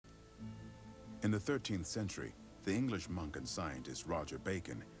In the 13th century, the English monk and scientist Roger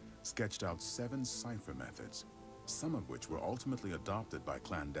Bacon sketched out 7 cipher methods, some of which were ultimately adopted by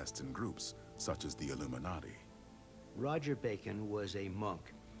clandestine groups, such as the Illuminati. Roger Bacon was a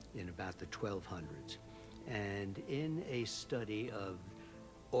monk in about the 1200s, and in a study of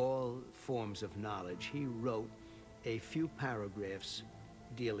all forms of knowledge, he wrote a few paragraphs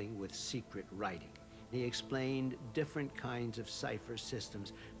dealing with secret writing. He explained different kinds of cipher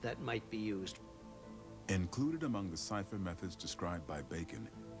systems that might be used. Included among the cipher methods described by Bacon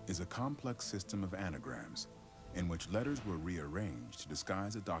is a complex system of anagrams, in which letters were rearranged to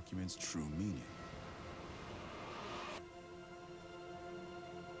disguise a document's true meaning.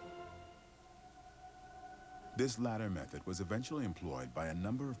 This latter method was eventually employed by a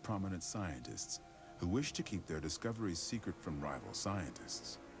number of prominent scientists who wished to keep their discoveries secret from rival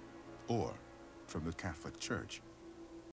scientists, or from the Catholic Church,